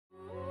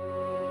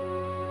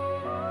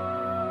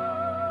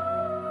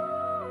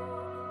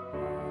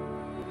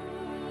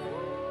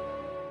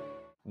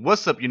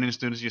What's up, you ninja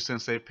students? Your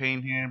Sensei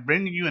Pain here,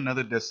 bringing you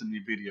another Destiny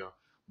video.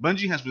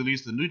 Bungie has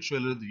released a new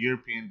trailer, The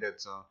European Dead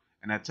Zone,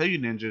 and I tell you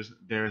ninjas,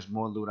 there is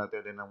more loot out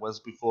there than there was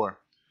before.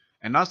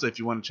 And also, if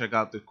you want to check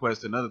out the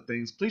quest and other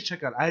things, please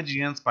check out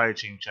IGN's Fire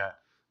Chain Chat.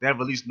 They have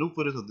released new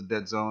footage of the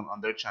Dead Zone on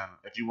their channel.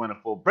 If you want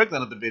a full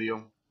breakdown of the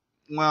video,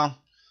 well,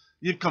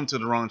 you've come to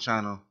the wrong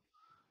channel.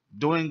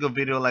 Doing a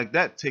video like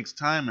that takes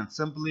time, and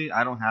simply,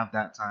 I don't have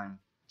that time.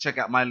 Check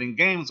out my link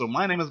games, or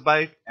my name is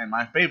Bike, and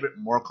my favorite,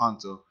 More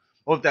Kanto.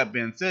 With that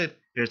being said,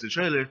 here's the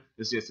trailer.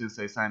 This is your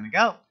Sensei signing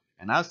out,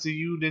 and I'll see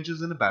you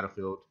ninjas in the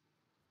battlefield.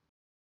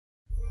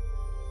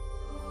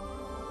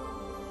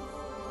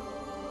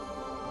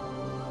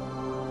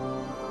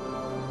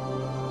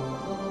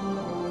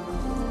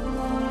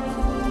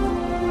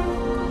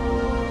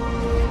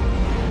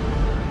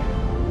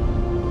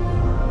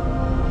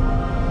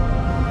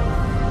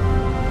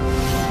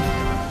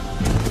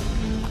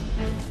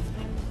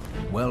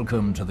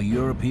 Welcome to the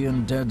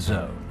European Dead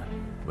Zone.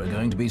 We're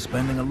going to be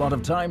spending a lot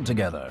of time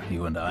together,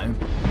 you and I.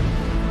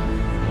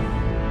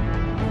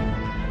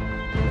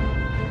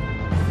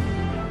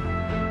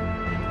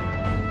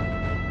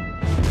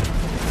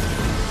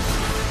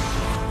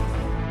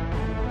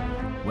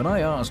 When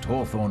I asked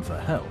Hawthorne for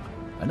help,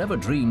 I never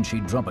dreamed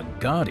she'd drop a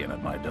guardian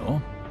at my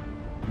door.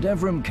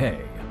 Devrim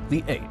Kay,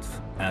 the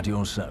 8th, at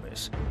your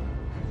service.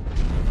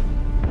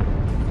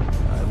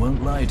 I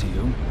won't lie to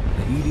you,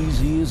 the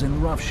EDZ is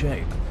in rough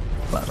shape.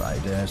 But I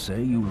dare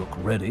say you look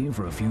ready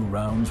for a few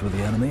rounds with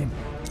the enemy.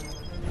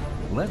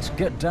 Let's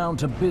get down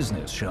to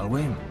business, shall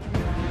we?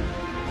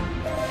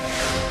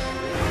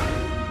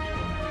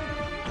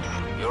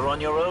 You're on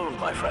your own,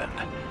 my friend.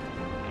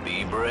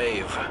 Be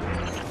brave.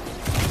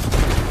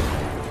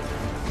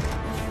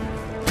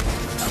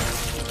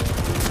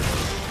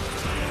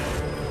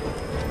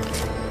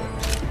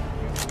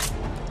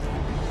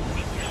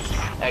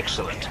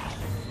 Excellent.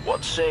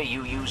 What say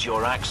you use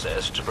your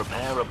access to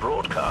prepare a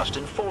broadcast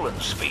in Fallen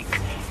speak?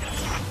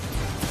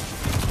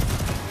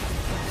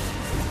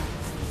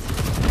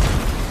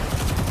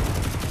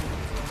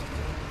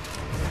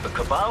 The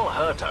Cabal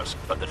hurt us,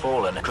 but the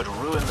Fallen could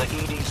ruin the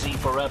EDZ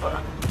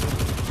forever.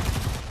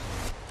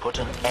 Put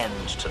an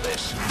end to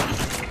this.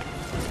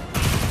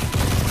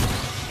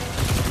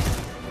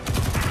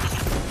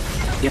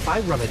 If I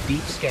run a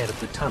deep scan of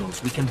the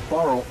tunnels, we can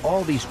borrow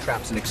all these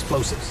traps and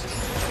explosives.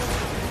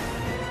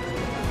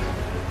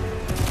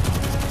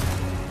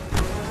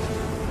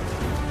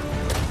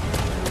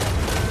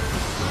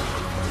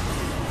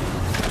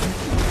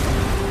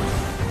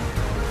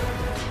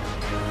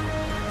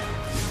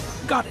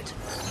 Got it.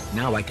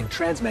 Now I can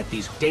transmit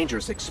these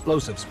dangerous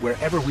explosives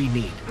wherever we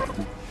need.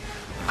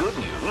 Good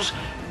news,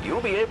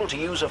 you'll be able to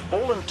use a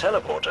Fallen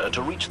teleporter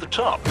to reach the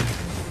top.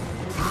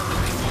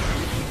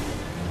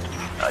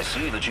 I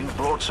see that you've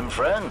brought some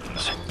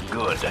friends.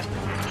 Good.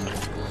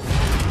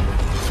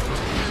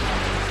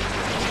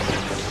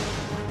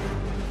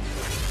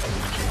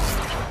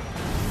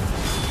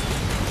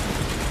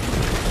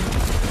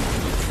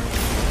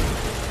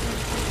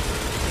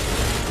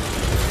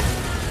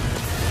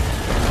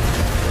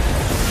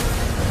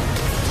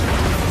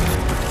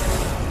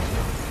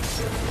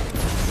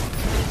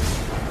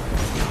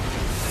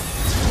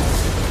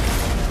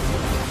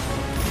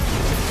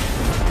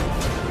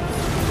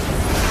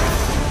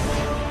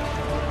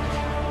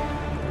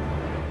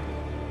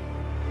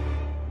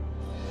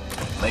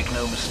 Make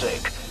no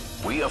mistake,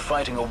 we are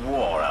fighting a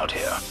war out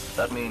here.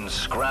 That means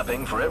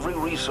scrapping for every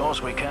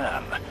resource we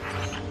can.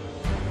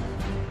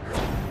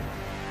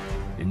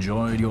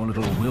 Enjoyed your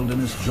little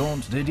wilderness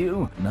jaunt, did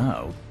you?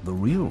 Now, the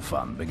real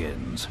fun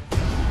begins.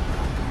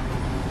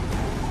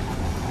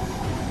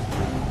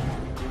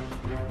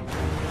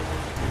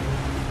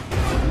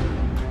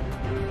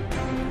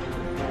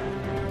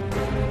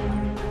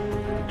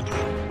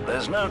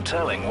 There's no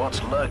telling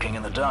what's lurking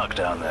in the dark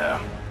down there.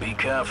 Be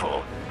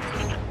careful.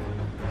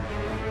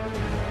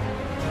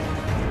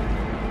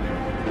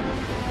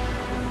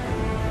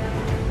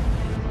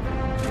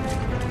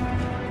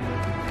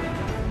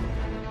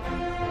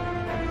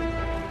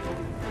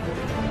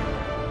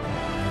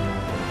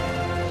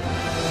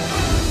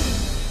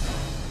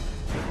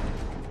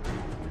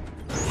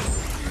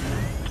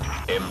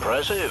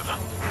 Impressive.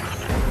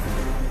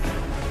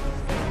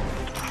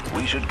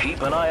 We should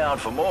keep an eye out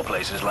for more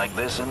places like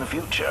this in the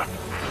future.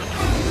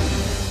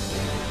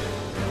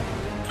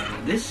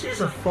 This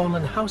is a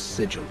Fallen house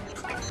sigil.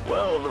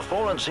 Well, the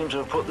Fallen seem to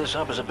have put this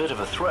up as a bit of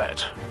a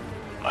threat.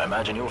 I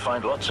imagine you'll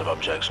find lots of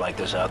objects like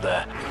this out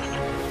there.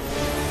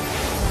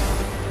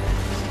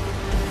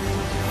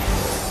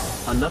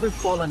 Another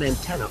Fallen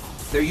antenna.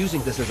 They're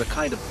using this as a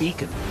kind of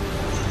beacon.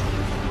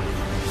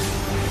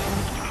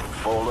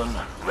 Fallen,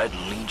 Red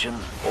Legion,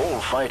 all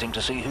fighting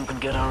to see who can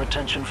get our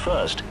attention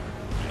first.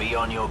 Be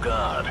on your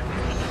guard.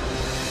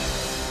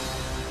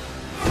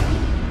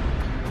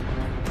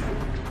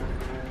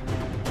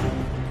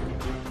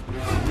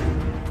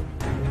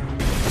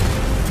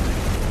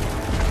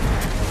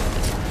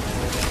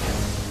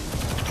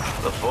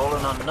 The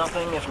Fallen are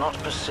nothing if not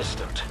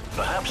persistent.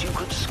 Perhaps you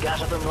could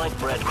scatter them like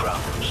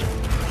breadcrumbs.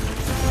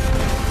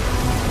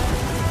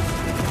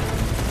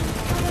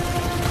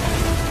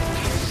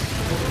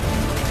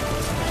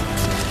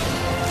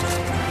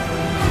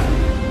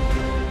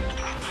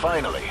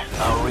 Finally,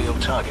 our real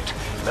target.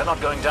 They're not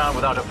going down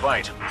without a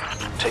fight.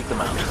 Take them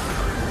out.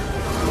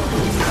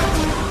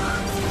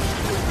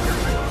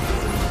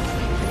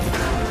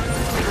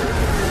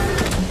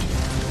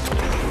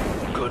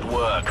 Good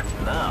work.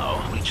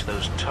 Now, reach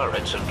those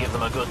turrets and give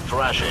them a good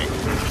thrashing.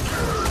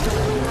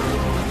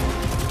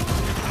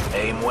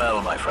 Aim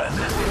well, my friend.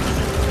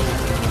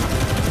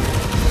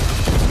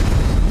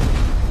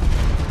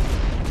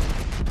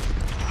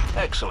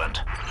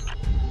 Excellent.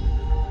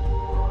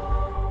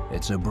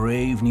 It's a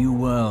brave new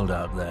world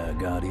out there,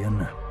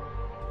 Guardian.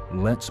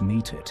 Let's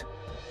meet it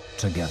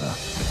together.